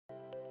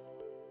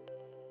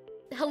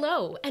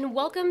Hello, and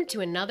welcome to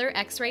another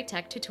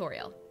xray.tech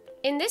tutorial.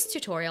 In this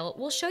tutorial,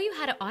 we'll show you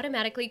how to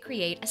automatically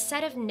create a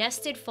set of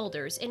nested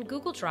folders in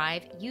Google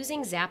Drive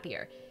using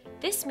Zapier.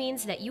 This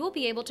means that you will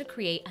be able to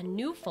create a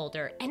new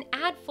folder and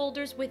add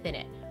folders within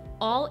it,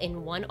 all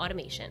in one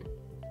automation.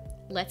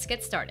 Let's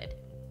get started.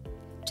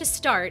 To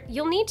start,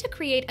 you'll need to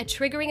create a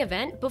triggering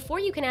event before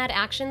you can add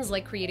actions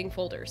like creating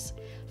folders.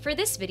 For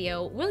this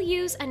video, we'll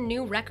use a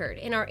new record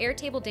in our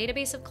Airtable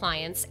database of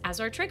clients as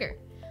our trigger.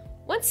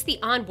 Once the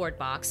onboard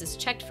box is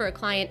checked for a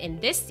client in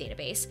this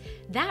database,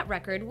 that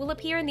record will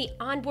appear in the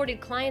onboarded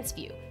clients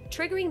view,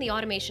 triggering the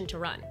automation to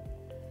run.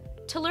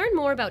 To learn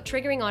more about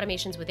triggering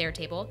automations with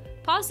Airtable,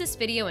 pause this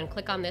video and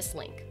click on this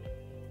link.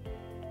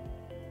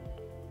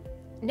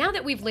 Now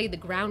that we've laid the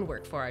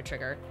groundwork for our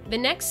trigger, the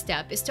next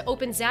step is to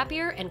open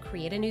Zapier and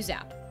create a new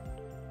Zap.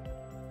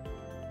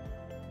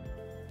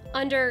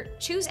 Under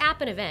Choose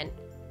App and Event,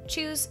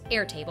 choose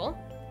Airtable,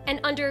 and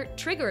under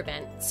Trigger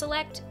Event,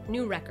 select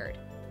New Record.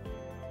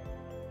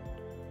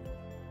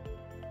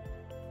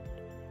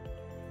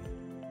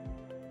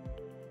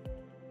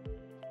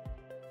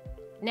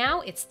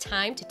 Now it's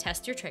time to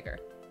test your trigger.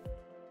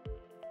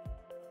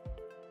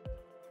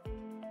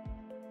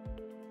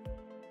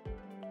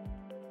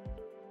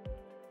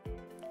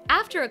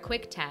 After a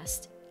quick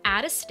test,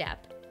 add a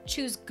step,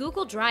 choose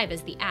Google Drive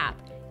as the app,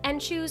 and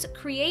choose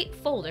Create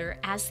Folder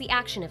as the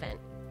action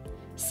event.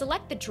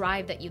 Select the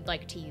drive that you'd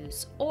like to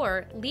use,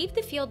 or leave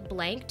the field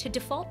blank to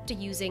default to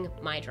using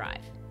My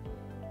Drive.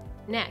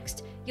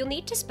 Next, you'll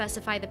need to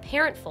specify the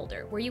parent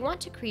folder where you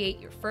want to create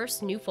your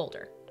first new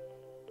folder.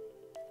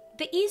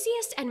 The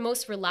easiest and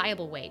most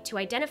reliable way to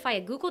identify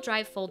a Google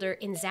Drive folder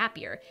in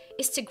Zapier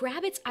is to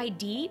grab its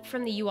ID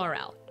from the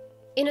URL.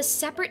 In a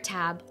separate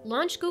tab,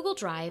 launch Google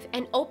Drive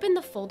and open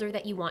the folder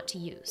that you want to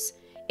use.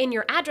 In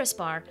your address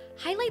bar,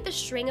 highlight the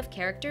string of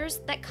characters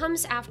that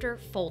comes after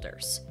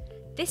folders.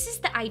 This is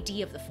the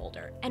ID of the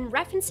folder, and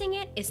referencing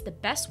it is the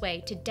best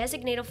way to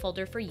designate a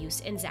folder for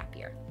use in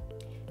Zapier.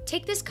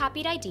 Take this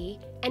copied ID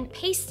and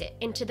paste it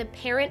into the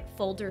parent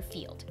folder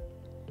field.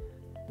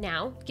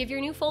 Now, give your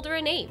new folder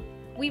a name.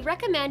 We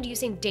recommend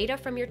using data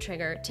from your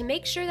trigger to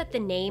make sure that the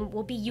name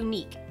will be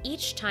unique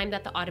each time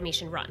that the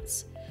automation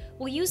runs.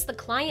 We'll use the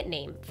client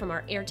name from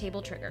our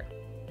Airtable trigger.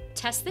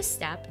 Test this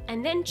step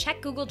and then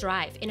check Google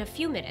Drive in a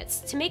few minutes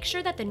to make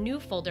sure that the new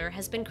folder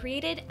has been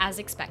created as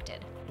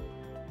expected.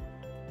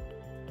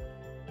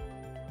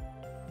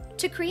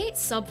 To create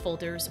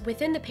subfolders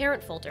within the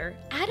parent folder,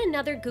 add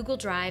another Google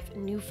Drive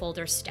new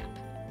folder step.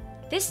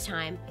 This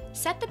time,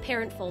 set the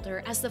parent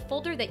folder as the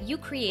folder that you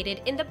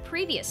created in the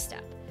previous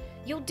step.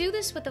 You'll do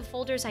this with the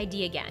folder's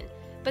ID again,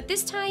 but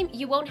this time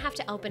you won't have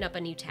to open up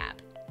a new tab.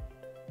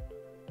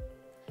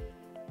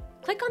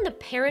 Click on the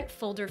Parent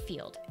Folder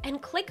field and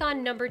click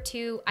on number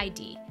 2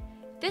 ID.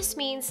 This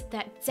means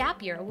that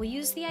Zapier will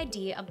use the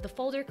ID of the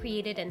folder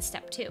created in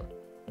step 2.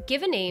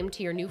 Give a name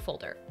to your new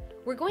folder.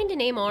 We're going to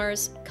name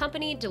ours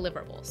Company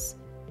Deliverables.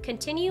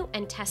 Continue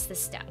and test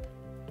this step.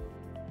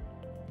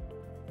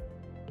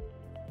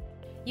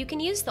 You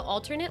can use the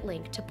alternate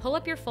link to pull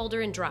up your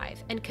folder in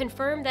Drive and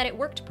confirm that it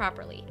worked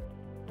properly.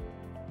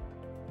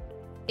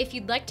 If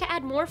you'd like to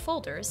add more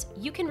folders,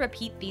 you can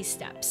repeat these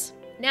steps.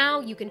 Now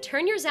you can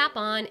turn your Zap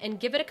on and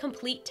give it a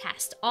complete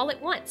test all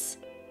at once.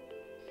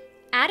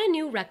 Add a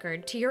new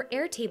record to your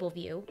Airtable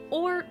view,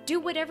 or do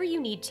whatever you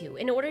need to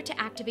in order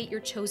to activate your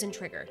chosen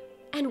trigger,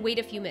 and wait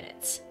a few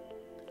minutes.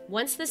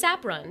 Once the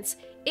Zap runs,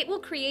 it will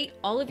create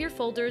all of your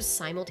folders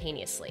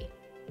simultaneously.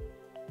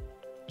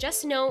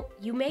 Just note,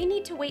 you may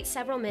need to wait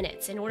several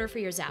minutes in order for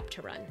your Zap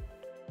to run.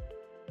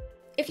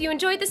 If you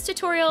enjoyed this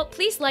tutorial,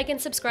 please like and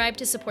subscribe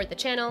to support the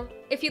channel.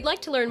 If you'd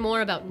like to learn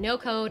more about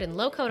no-code and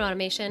low-code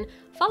automation,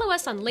 follow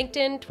us on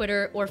LinkedIn,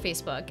 Twitter, or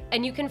Facebook,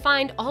 and you can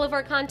find all of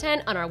our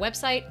content on our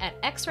website at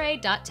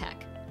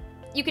xray.tech.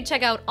 You can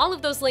check out all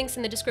of those links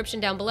in the description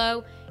down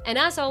below, and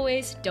as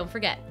always, don't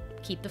forget,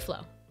 keep the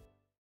flow.